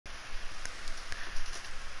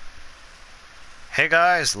Hey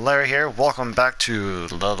guys, Larry here. Welcome back to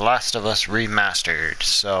The Last of Us Remastered.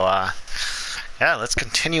 Yeah, let's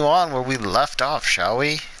continue on where we left off, shall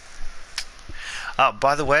we?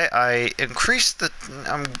 By the way,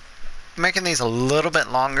 I'm making these a little bit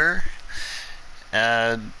longer.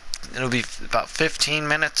 Uh, it'll be about 15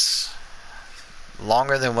 minutes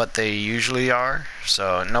longer than what they usually are.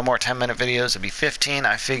 So no more 10-minute videos. It'll be 15.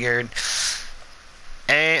 I figured,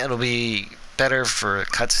 it'll be better for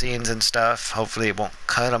cutscenes and stuff. Hopefully it won't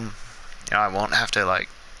cut them. I won't have to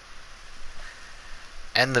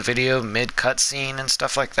end the video mid cutscene and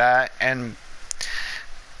stuff like that. And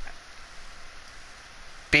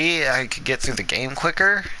B, I could get through the game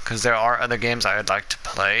quicker because there are other games I would like to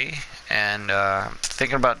play. And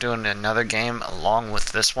thinking about doing another game along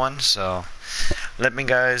with this one. So let me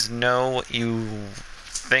guys know what you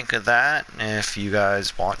think of that if you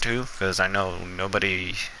guys want to, because I know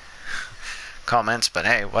nobody comments, but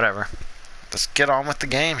hey, whatever. Let's get on with the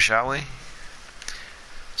game, shall we?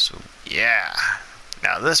 So yeah,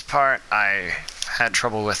 now this part I had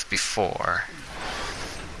trouble with before.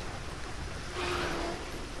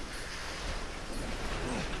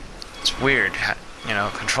 It's weird,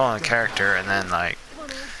 controlling a character and then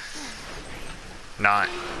not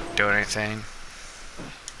do anything.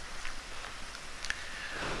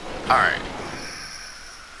 Alright.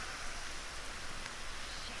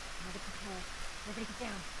 Everybody get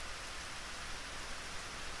down.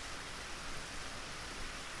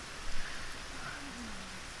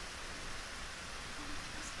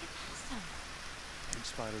 Let's get past him. Big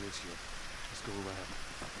spider this year. Let's go around.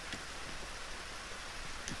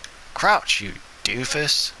 Crouch, you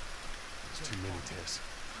doofus. There's too many, Tess.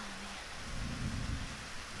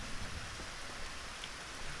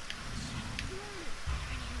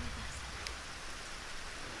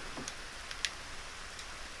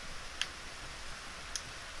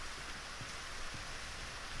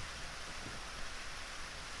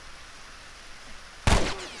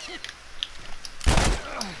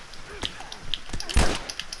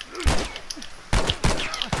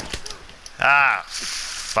 Ah,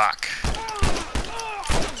 fuck.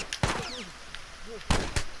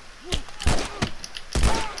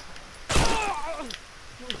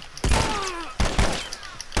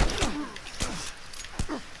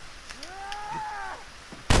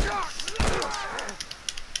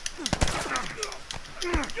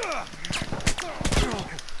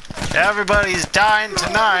 Everybody's dying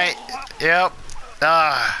tonight. Yep.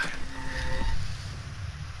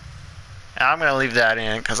 I'm gonna leave that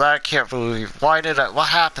in because I can't believe what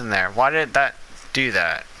happened there? Why did that do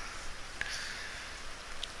that?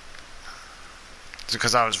 Is it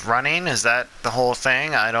because I was running? Is that the whole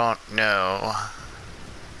thing? I don't know.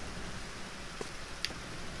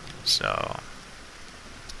 So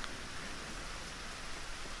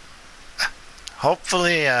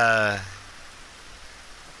hopefully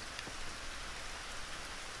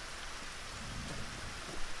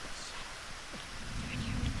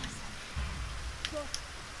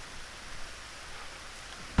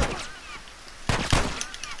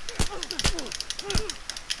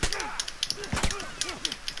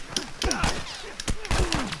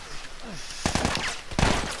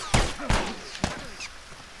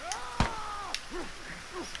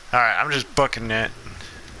alright, I'm just booking it.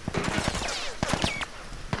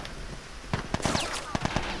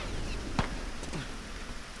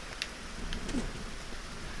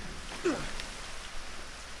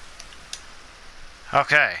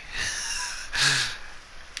 Okay.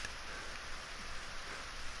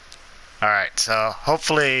 Alright, so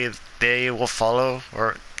hopefully they will follow,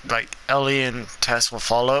 or Ellie and Tess will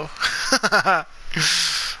follow.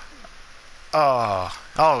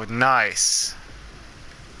 Oh, nice.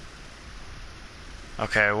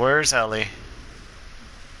 Okay, where's Ellie?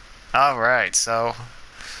 Alright, so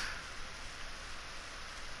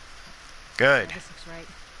good. This looks right.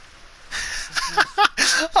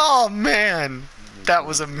 Oh man, that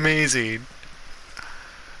was amazing.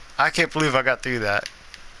 I can't believe I got through that.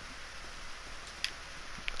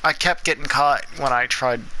 I kept getting caught when I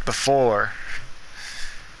tried before.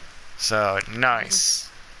 So, nice.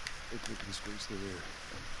 I think we can squeeze through here.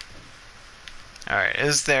 Alright,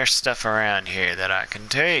 is there stuff around here that I can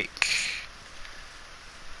take?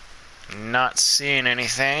 Not seeing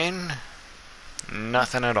anything.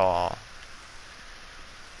 Nothing at all.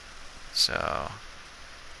 So, how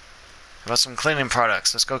about some cleaning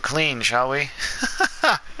products? Let's go clean, shall we?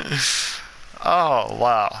 Oh,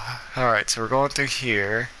 wow. Alright, so we're going through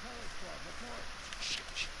here. Shit.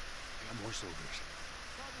 We got more soldiers.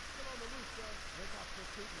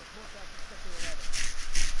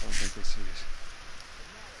 I don't think they see us.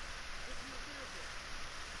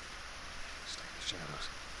 Stay in the shadows.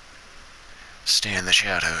 Stay in the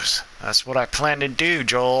shadows. That's what I plan to do,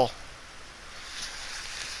 Joel.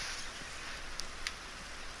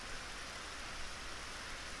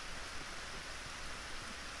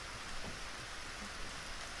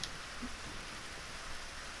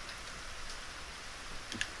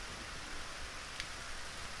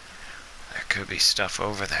 There could be stuff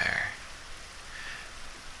over there.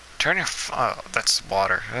 Turn your... oh, that's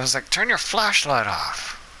water. I was like, turn your flashlight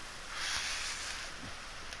off.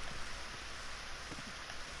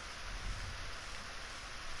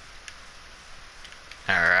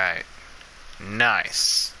 Alright.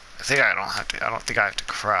 Nice. I don't think I have to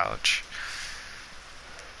crouch.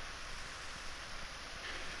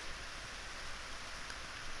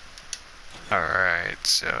 Alright,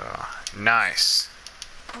 so... nice.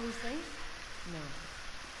 Are we safe? No.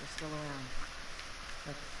 They're still around.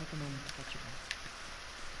 Let's take a moment to catch your breath.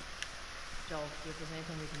 Joel, see if there's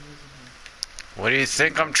anything we can use in here. What do you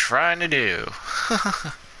think I'm trying to do?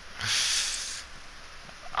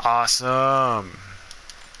 Awesome.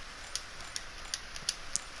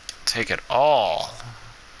 Take it all.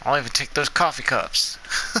 I'll even take those coffee cups.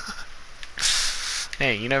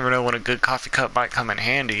 Hey, you never know when a good coffee cup might come in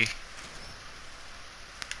handy.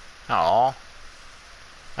 Aw.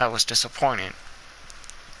 That was disappointing.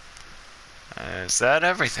 Is that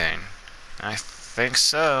everything? I think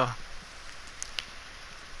so.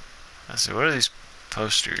 Let's see, what are these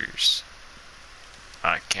posters?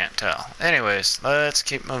 I can't tell. Anyways, let's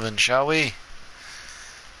keep moving, shall we?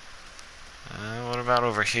 What about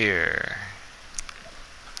over here?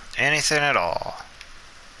 Anything at all?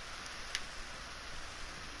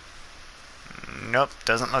 Nope,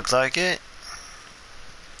 doesn't look like it.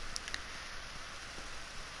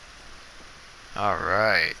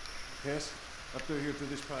 Alright. Yes? Up there here through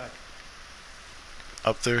this pipe.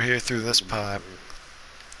 Up there here through this pipe.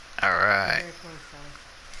 Alright. Very close, Sally.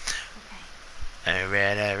 Okay.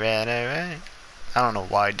 Alright. I don't know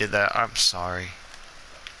why I did that. I'm sorry.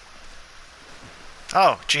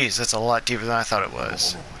 Oh, geez, that's a lot deeper than I thought it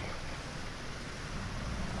was.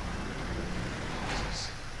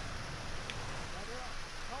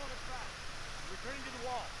 Returning to the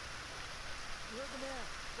wall. You heard the man.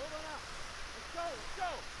 Hold on out.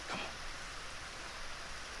 Let's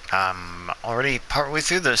go. I'm already partway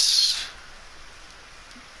through this.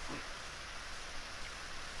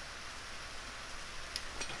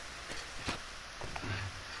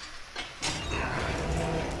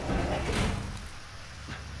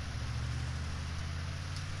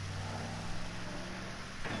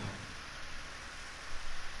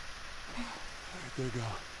 There you go.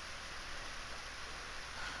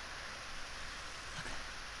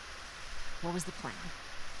 What was the plan?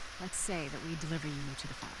 Let's say that we deliver you to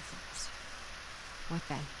the fireflies. What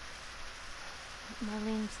then?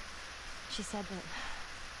 Marlene, she said that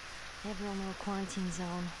they have their own little quarantine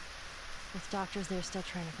zone with doctors there still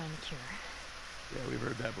trying to find a cure. Yeah, we've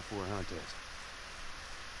heard that before, huh, Tess?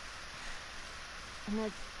 And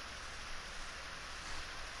that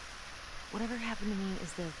whatever happened to me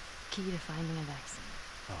is the key to finding a vaccine.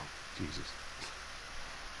 Oh, Jesus.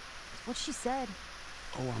 That's what she said.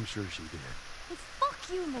 Oh, I'm sure she did. Hey, fuck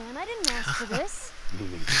you, man. I didn't ask for this. Me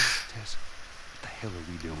neither. Tess, what the hell are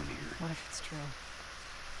we doing here? What if it's true?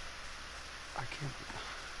 I can't...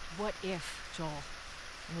 What if, Joel?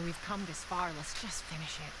 I mean, we've come this far. Let's just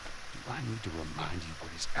finish it. Do I need to remind you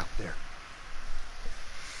what is out there?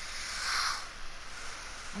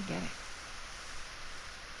 I get it.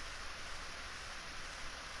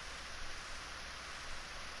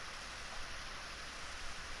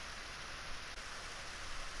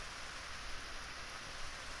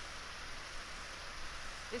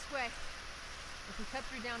 This way. If we cut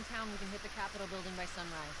through downtown, we can hit the Capitol building by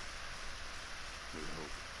sunrise. We hope.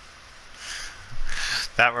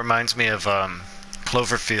 That reminds me of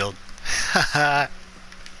Cloverfield.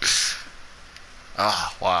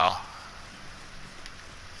 Oh, wow.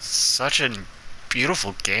 Such a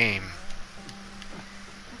beautiful game.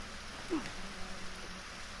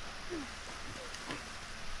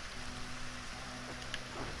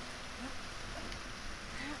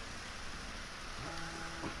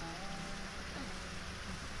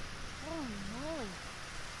 Holy moly.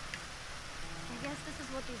 I guess this is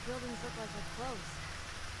what these buildings look like up close.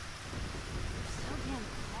 They're so damn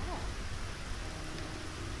tall.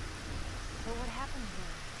 So what happened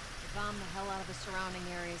here? They bombed the hell out of the surrounding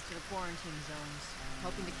areas to the quarantine zones,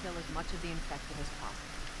 hoping to kill as much of the infected as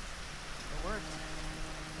possible. It worked.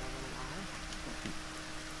 For a little while.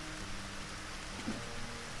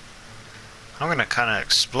 I'm gonna kind of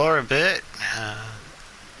explore a bit.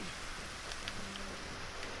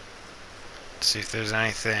 See if there's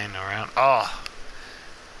anything around. Oh,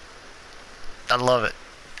 I love it.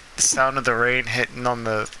 The sound of the rain hitting on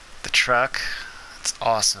the truck. It's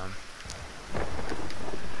awesome.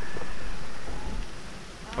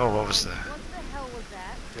 Oh, what was that? What the hell was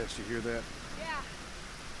that? Tess, you hear that? Yeah.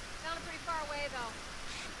 Sounded pretty far away, though.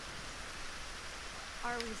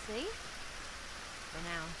 Are we safe? For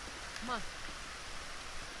now. Come on.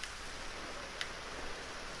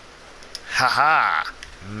 Haha!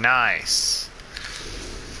 Nice.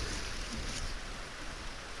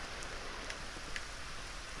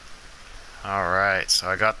 Alright, so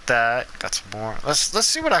I got that. Got some more. Let's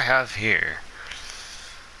see what I have here.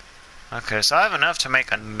 Okay, so I have enough to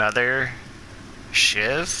make another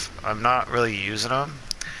shiv. I'm not really using them.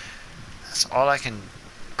 That's all I can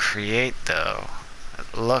create though.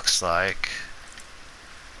 It looks like.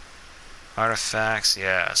 Artifacts,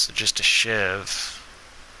 yeah, so just a shiv.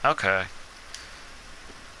 Okay.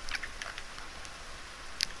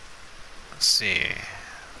 Let's see.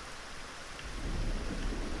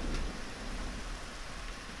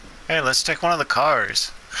 Hey, let's take one of the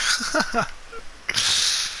cars.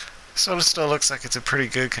 This one still looks like it's in pretty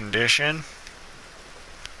good condition.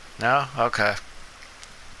 No? Okay.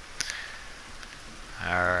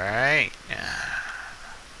 Alright.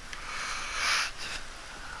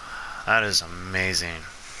 That is amazing.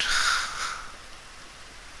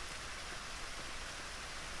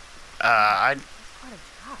 I Quite a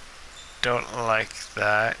drop. don't like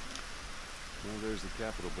that. Well, there's the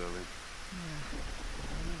Capitol building. Yeah.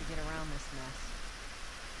 I need to get around this mess.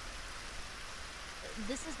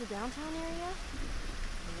 This is the downtown area?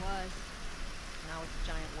 It was. Now it's a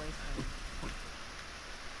giant wasteland.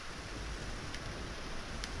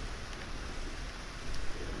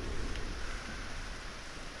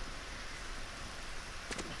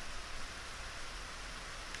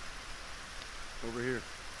 Over here.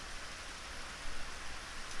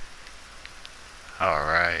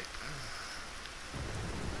 Alright.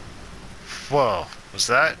 Whoa, was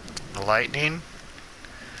that lightning?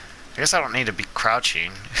 I guess I don't need to be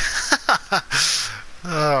crouching.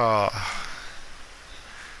 Oh.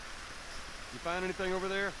 You find anything over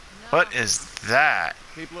there? No. What is that?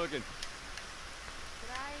 Keep looking.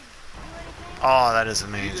 Did I do anything? Oh, that is You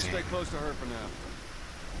just amazing. stay close to her for now.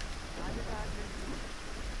 Roger, Roger.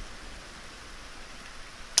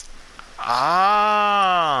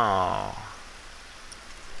 Oh.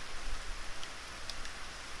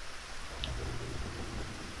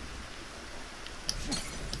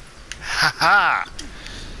 Haha.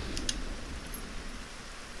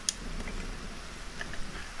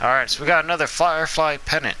 Alright, so we got another Firefly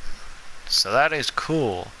pennant. So that is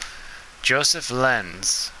cool. Joseph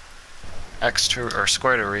Lenz. X to or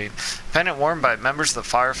square to read. Pennant worn by members of the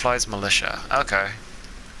Fireflies militia. Okay.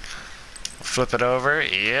 Flip it over.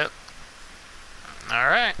 Yep.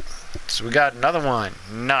 Alright. So we got another one.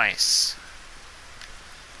 Nice.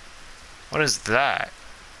 What is that?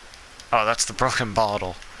 Oh, that's the broken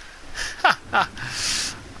bottle.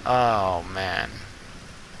 Oh, man.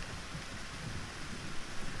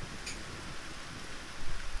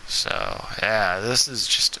 So, yeah, this is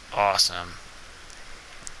just awesome.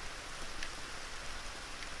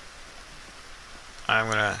 I'm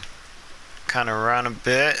gonna kind of run a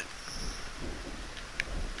bit.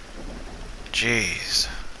 Jeez.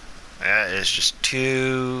 That is just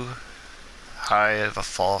too high of a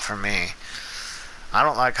fall for me. I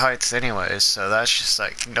don't like heights anyways, so that's just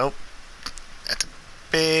like, nope. That's a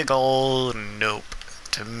big old nope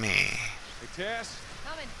to me. Hey, Tess.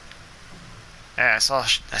 Coming. Yeah, I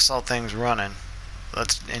saw things running.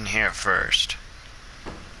 Let's in here first.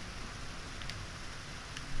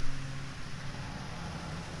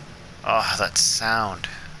 Oh, that sound.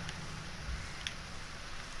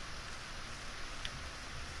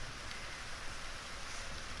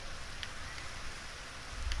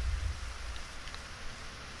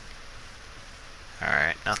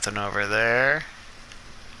 Alright, nothing over there.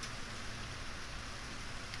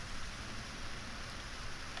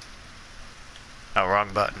 Oh,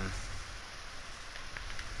 wrong button.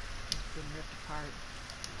 It's been ripped apart.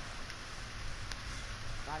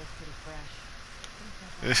 Body's pretty fresh.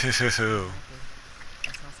 Ooh.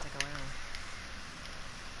 Guess I'll stick around.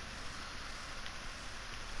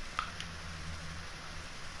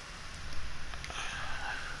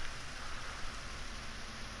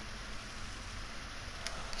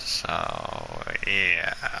 So,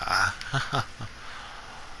 yeah.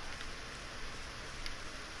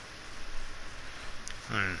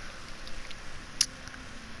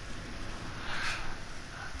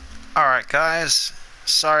 Alright, guys.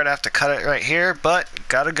 Sorry to have to cut it right here, but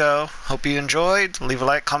gotta go. Hope you enjoyed. Leave a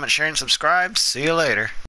like, comment, share, and subscribe. See you later.